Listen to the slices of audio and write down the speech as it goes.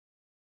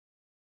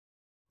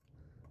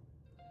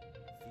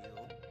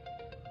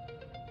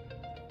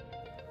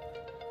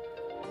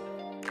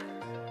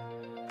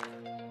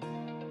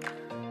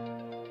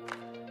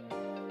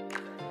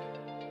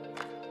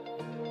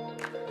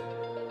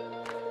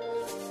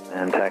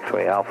And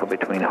taxiway Alpha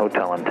between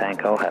Hotel and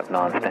Tanko have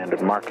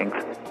non-standard markings.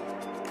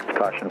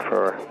 Caution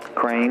for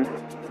crane,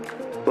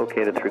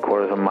 located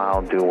 3/4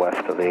 mile due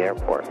west of the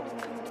airport.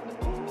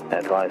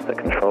 Advise the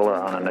controller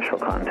on initial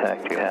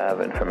contact you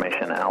have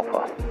information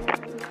Alpha.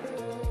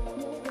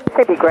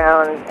 Safety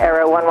ground,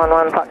 Aero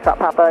 111, Foxtrot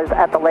Papa is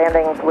at the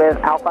landings with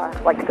Alpha.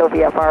 I'd like to go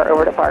VFR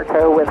over to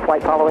Bartow with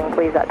flight following,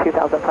 please, at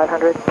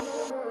 2,500.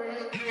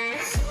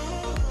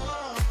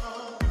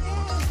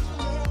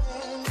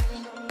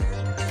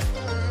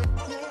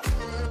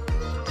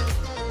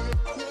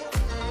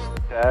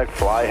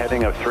 Fly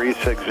heading of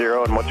 360,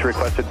 and what's your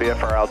requested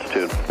VFR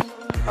altitude?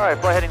 Alright,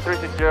 fly heading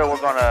 360, we're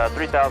going to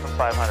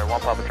 3,500,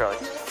 1 Papa Charlie.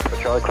 Papa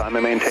Charlie, climb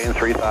and maintain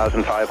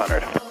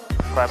 3,500.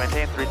 Climb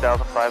maintain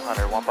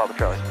 3,500, 1 Papa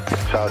Charlie.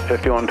 South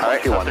 5121.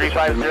 Alright, so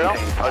 350,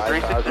 or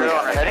 360 on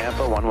our heading.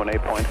 Tampa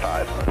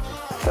 118.5.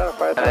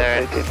 And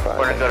then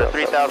we're going to go to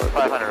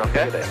 3,500,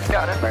 okay?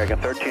 Got it. American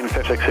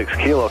 1356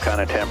 kilo, kind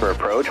of Tampa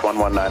approach,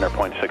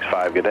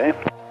 119.65, good day.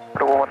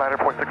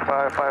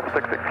 119.65,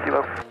 566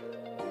 kilo.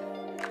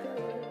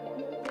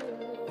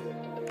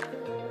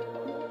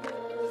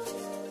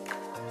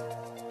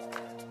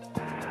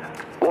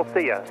 We'll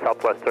see ya,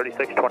 Southwest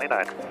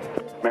 3629.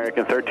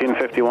 American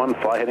 1351,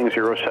 fly heading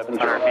 070.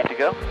 100 feet to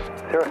go.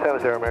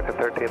 070, American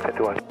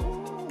 1351.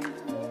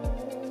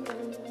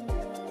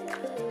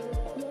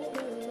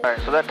 Alright,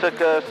 so that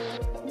took us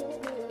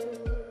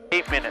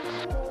 8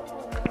 minutes.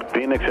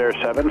 Phoenix Air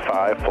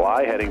 75,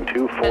 fly heading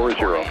 240.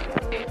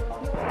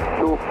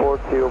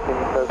 240,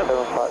 Phoenix Air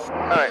 75.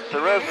 Alright,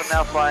 so Rose is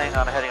now flying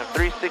on a heading of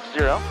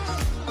 360.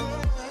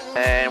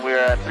 And we're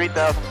at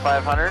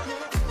 3,500.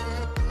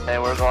 And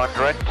we're going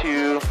direct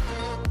to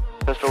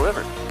Crystal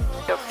River.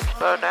 Yep,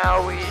 so now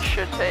we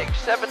should take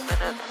 7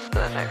 minutes to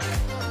the next.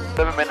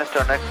 7 minutes to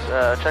our next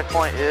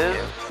checkpoint is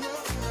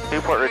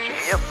Newport Richey.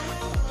 Yep.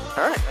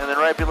 Alright, and then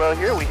right below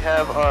here we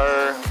have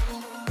our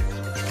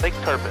Lake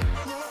Turpin.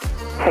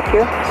 Thank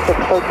you.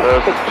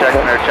 Rose is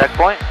checking our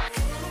checkpoint.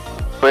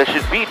 But it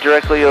should be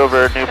directly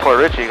over Newport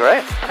Richey,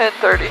 right?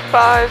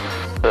 1035.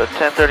 So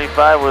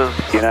 1035 was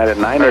United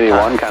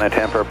 981, kind of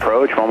Tampa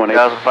approach, 118.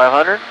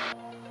 1,500.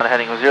 On a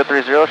heading of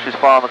 030, she's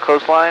following the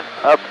coastline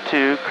up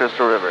to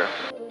Crystal River.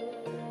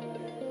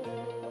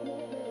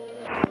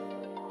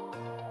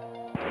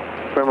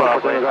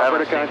 Probably, I don't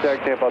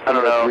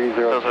know.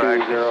 Those are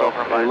actually so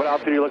from mine. What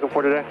altitude are you looking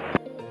for today?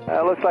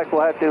 Looks like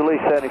we'll have to at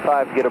least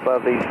 75 to get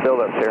above these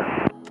buildups here.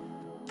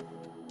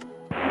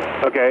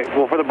 Okay,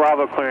 well for the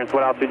Bravo clearance,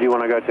 what altitude do you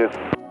want to go to?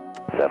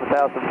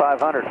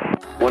 7,500.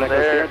 One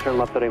Echo Sierra, turn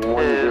left heading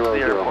 100. The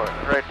airport,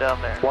 right down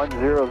there.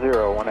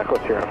 100, 1 Echo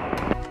Sierra.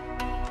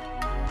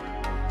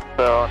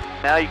 So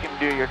now you can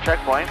do your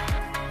checkpoint.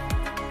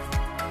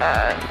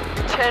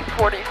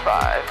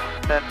 1045.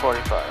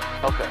 1045.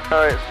 Okay.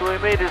 Alright, so we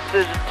made a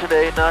decision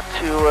today not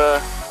to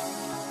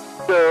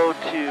go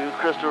to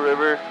Crystal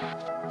River.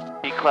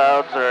 The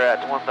clouds are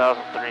at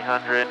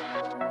 1,300.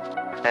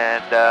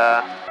 And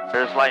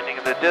there's lightning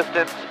in the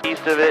distance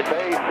east of it.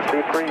 Base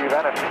 23, you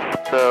got it.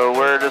 So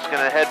we're just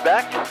going to head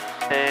back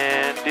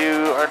and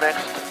do our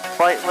next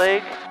flight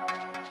leg.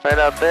 Right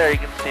out there you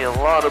can see a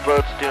lot of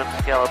boats doing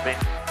scalloping.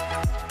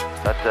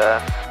 But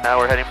now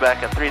we're heading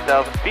back at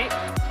 3,000 feet.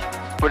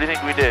 What do you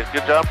think we did?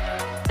 Good job?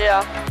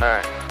 Yeah.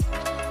 Alright.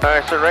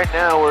 Alright, so right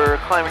now we're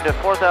climbing to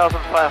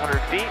 4,500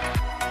 feet.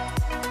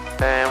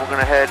 And we're going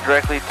to head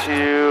directly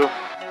to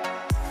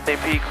St.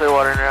 Pete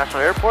Clearwater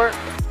International Airport.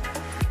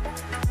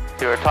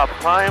 Do our top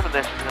climb, and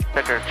then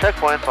check our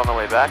checkpoints on the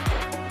way back.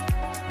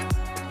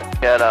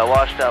 Got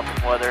washed out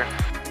from weather.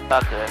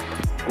 Not good.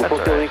 That's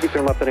alright.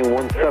 Turn left heading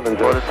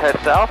 170. We'll just head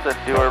south and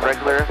do our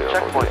regular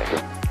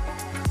checkpoints.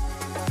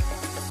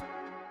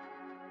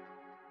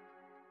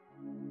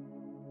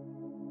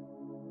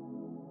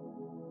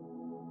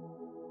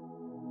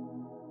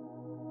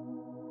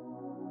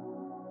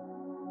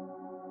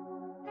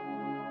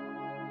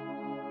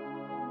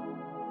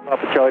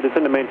 Papa Charlie,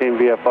 descend to maintain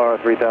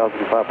VFR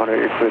 3,500,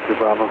 you're clear through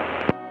Bravo.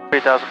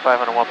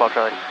 3,500, 1 Papa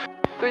Charlie.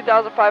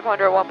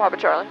 3,500, 1 Papa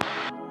Charlie.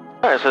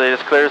 Alright, so they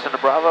just cleared us into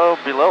Bravo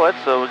below it,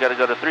 so we got to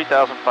go to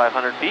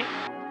 3,500 feet.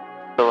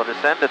 So we'll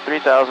descend to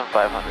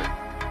 3,500.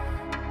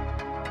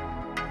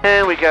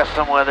 And we got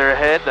some weather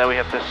ahead that we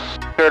have to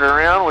skirt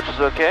around, which is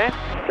okay.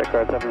 Check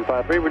ride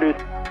 753,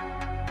 reduce.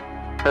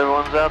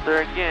 Everyone's out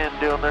there again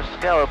doing their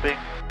scalloping.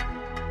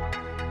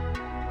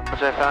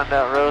 Which I found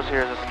out Rose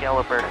here is a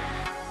scalloper.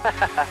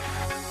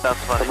 That's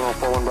funny. Terminal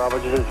 41 Bravo,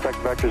 just inspect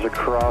vectors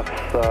across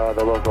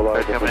the local We're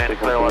line. coming in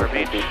Clearwater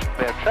Beach. We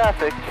have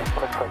traffic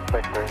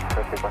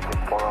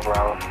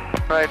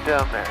right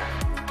down there.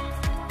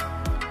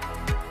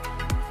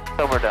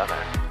 Somewhere down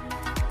there.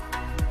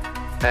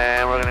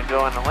 And we're going to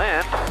go in the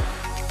land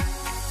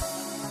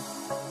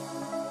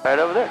right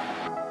over there.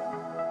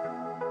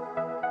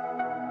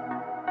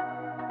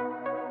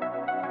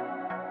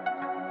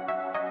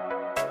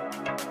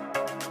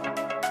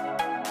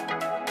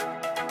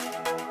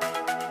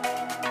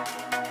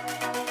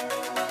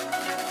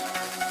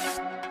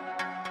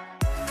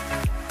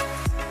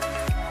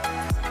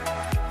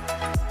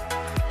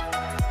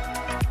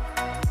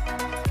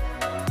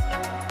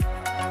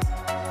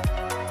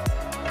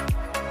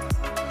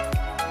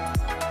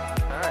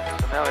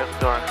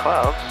 storm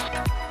clouds.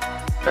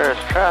 There's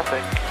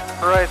traffic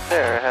right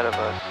there ahead of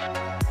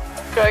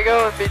us. Should I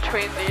go in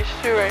between these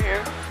two right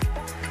here?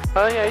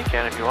 Oh yeah, you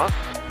can if you want.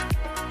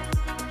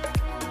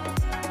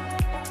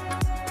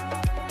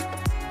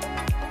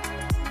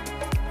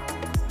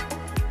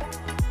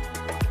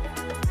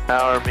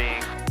 Now we're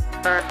being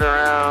turned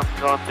around,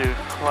 going through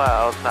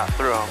clouds, not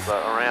through them,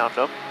 but around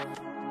them.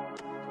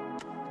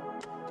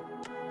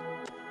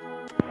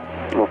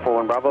 Full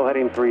one Bravo,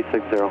 heading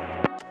 360.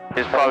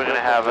 He's probably going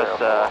to have us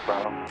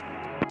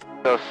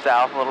go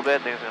south a little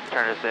bit, then he's going to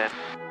turn us in.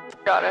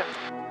 Got it.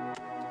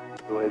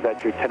 Is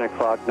that your 10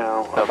 o'clock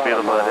now? So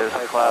beautiful it is, the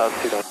clouds.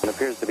 It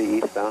appears to be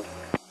eastbound.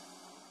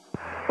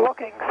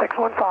 Looking,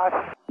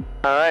 615.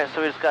 Alright,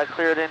 so we just got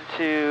cleared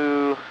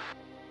into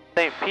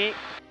St. Pete.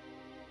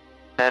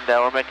 And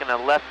we're making a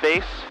left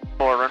base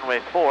for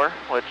runway 4,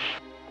 which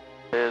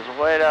is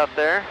right out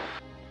there.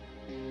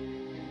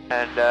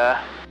 And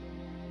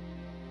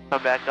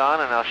come back on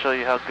and I'll show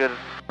you how good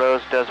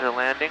Rose does her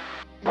landing.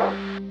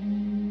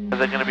 Is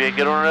it going to be a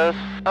good one, Rose?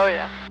 Oh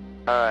yeah.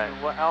 Alright,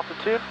 what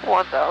altitude?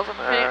 1,000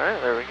 feet.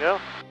 Alright, there we go.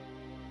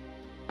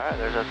 Alright,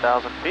 there's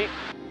 1,000 feet.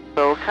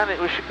 So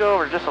we should go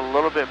over just a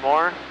little bit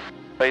more,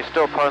 but you're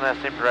still part in that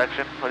same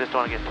direction. We just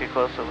don't want to get too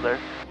close over there.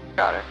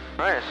 Got it.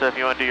 Alright, so if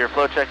you want to do your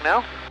flow check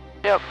now.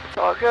 Yep, it's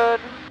all good.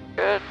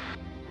 Good.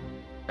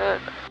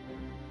 Good.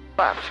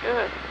 Flap's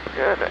good.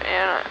 Good.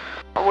 And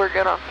we're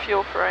good on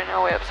fuel for right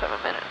now. We have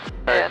 7 minutes.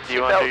 Alright, do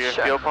you want to do your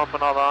fuel pump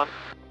and all on?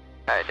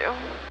 I do.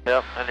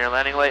 Yep, and your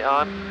landing light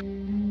on.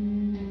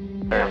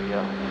 There you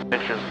go.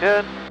 Picture's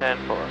good, and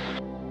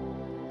fullest.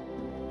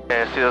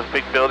 Okay, see those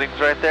big buildings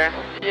right there?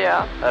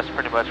 Yeah. That's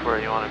pretty much where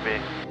you want to be.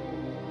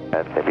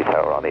 At St.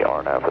 Tower on the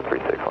RNAV for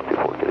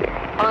 36124 Kitty.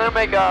 I'm gonna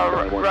make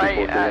a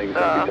right at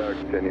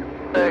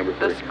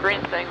this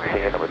green thing right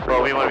here.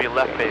 Well, we want to be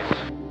left base.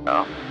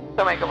 Oh.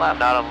 So make a left.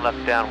 Not on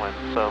left downwind,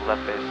 so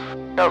left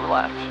base. Go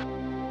left.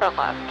 Turn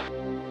left.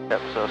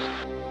 Yep, so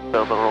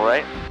a little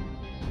right.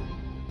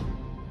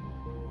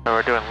 And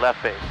we're doing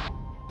left base.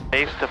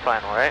 Base to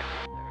final, right?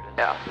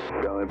 Yeah.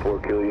 Skyline 4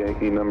 Kilo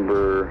Yankee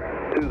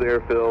number 2 the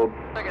airfield.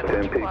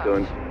 10 peak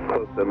going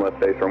close to left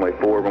base, runway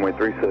 4, runway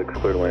 36,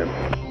 clear to land.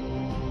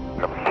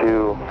 Number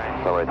 2,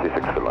 runway 36,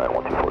 clear to land,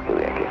 124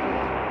 Kilo Yankee.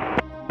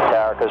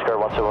 Tower, Coast Guard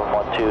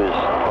 1712 is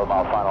 4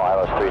 mile final,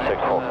 ILS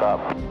 36, full stop.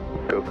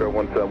 Coast Guard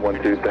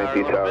 1712, St.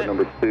 Pete Tower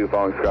number 2,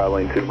 following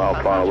Skyline 2 mile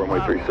final, runway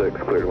 36,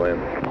 clear to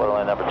land. Clear to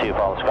land number 2,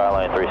 following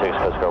Skyline 36,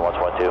 Coast Guard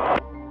 112.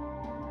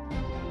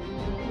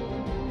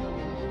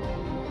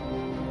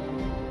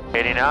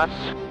 80 knots.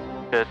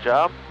 Good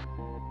job.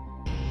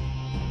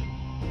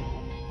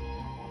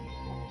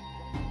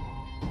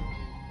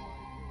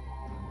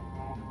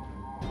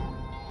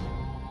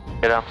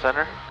 Get on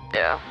center.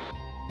 Yeah.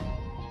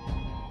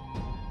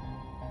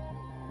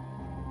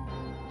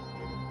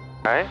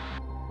 Alright.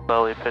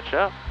 Slowly pitch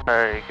up.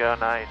 There you go,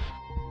 nice.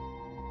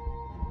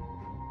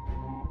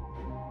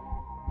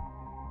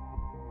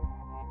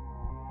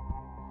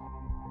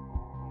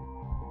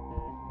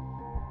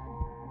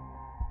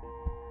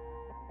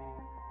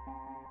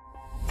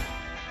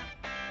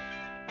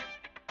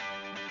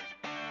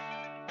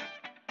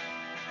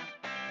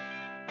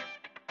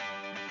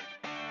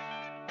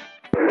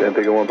 Then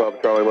take a 1 Papa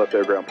Charlie left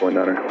there, ground point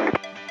 9er.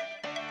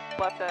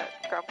 Left at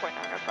ground point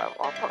 905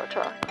 on Papa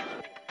Charlie.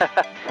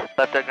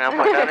 Left at ground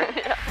point 9er?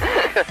 Yeah.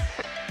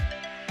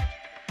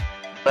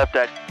 Left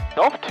at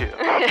Golf 2,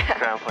 Yeah.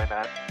 ground point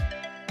 9.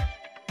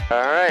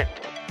 Alright.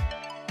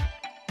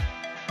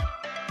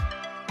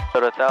 Go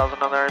to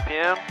 1,000 on the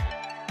RPM.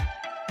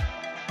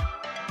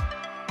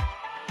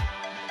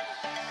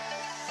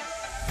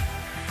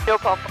 Fuel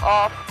pump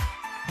off.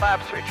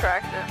 Flaps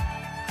retracted.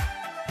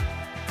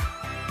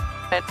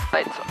 And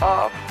lights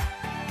off.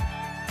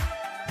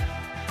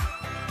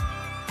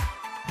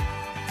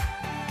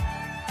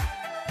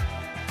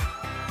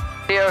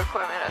 Video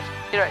equipment is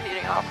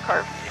heating off,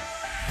 carb heating.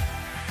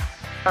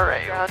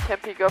 Alright, ground 10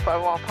 peak, go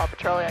 51 Papa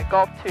Charlie at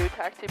Golf 2,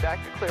 taxi back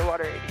to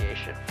Clearwater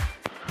Aviation.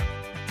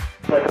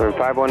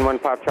 511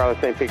 Papa Charlie,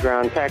 St. Pete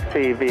ground,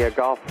 taxi via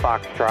Golf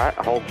Foxtrot,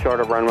 hold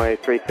short of runway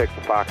 36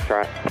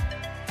 Foxtrot.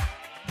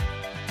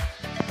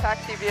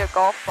 Taxi via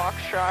Golf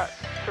Foxtrot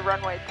to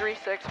runway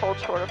 36, hold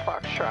short of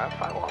Foxtrot,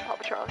 51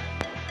 Papa Charlie.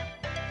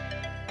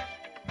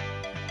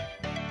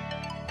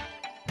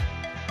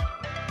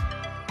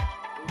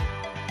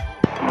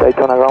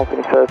 Daytona ground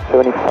finish at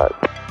 75.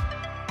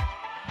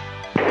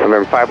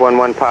 Remember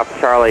 511 Papa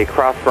Charlie,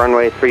 cross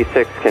runway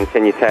 36,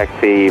 continue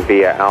taxi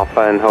via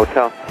Alpha and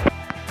Hotel.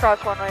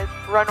 Cross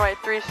runway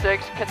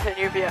 36,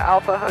 continue via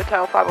Alpha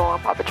Hotel 501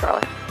 Papa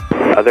Charlie.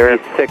 Other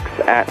 6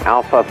 at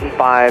Alpha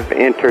 5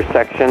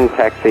 intersection,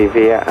 taxi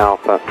via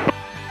Alpha.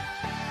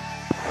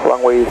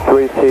 Runway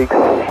 36,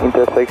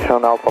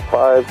 intersection Alpha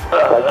 5,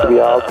 taxi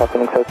via Alpha,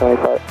 Phoenix at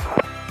 75.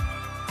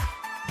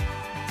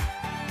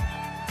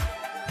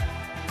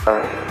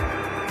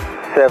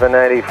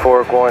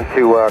 794 going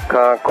to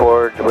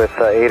Concord with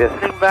ATIS.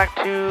 Heading back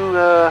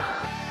to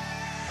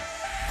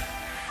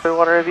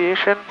Clearwater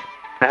Aviation.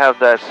 I have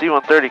that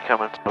C-130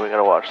 coming, so we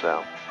gotta watch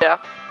them. Yeah.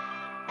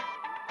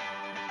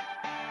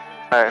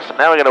 Alright, so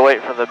now we gotta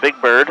wait for the big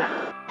bird.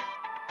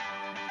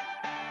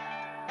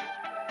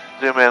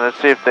 Zoom in, let's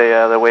see if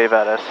they wave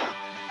at us.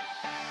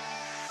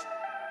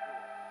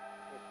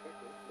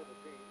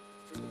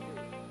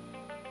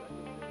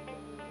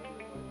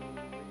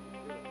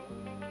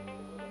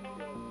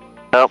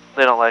 Nope,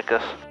 they don't like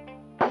us.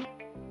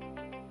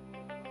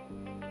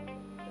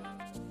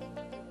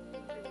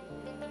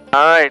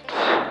 Alright.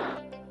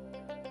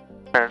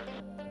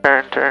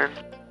 Turn.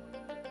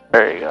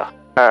 There you go.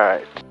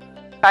 Alright.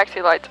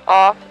 Taxi lights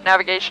off,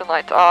 navigation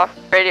lights off,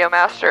 radio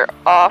master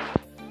off,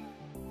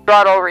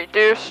 throttle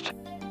reduced.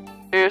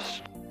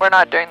 We're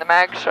not doing the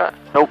mag shot.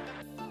 Nope.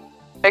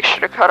 Make sure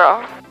to cut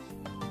off.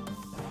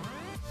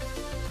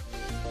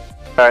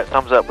 Alright,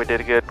 thumbs up, we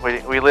did good.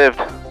 We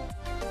lived.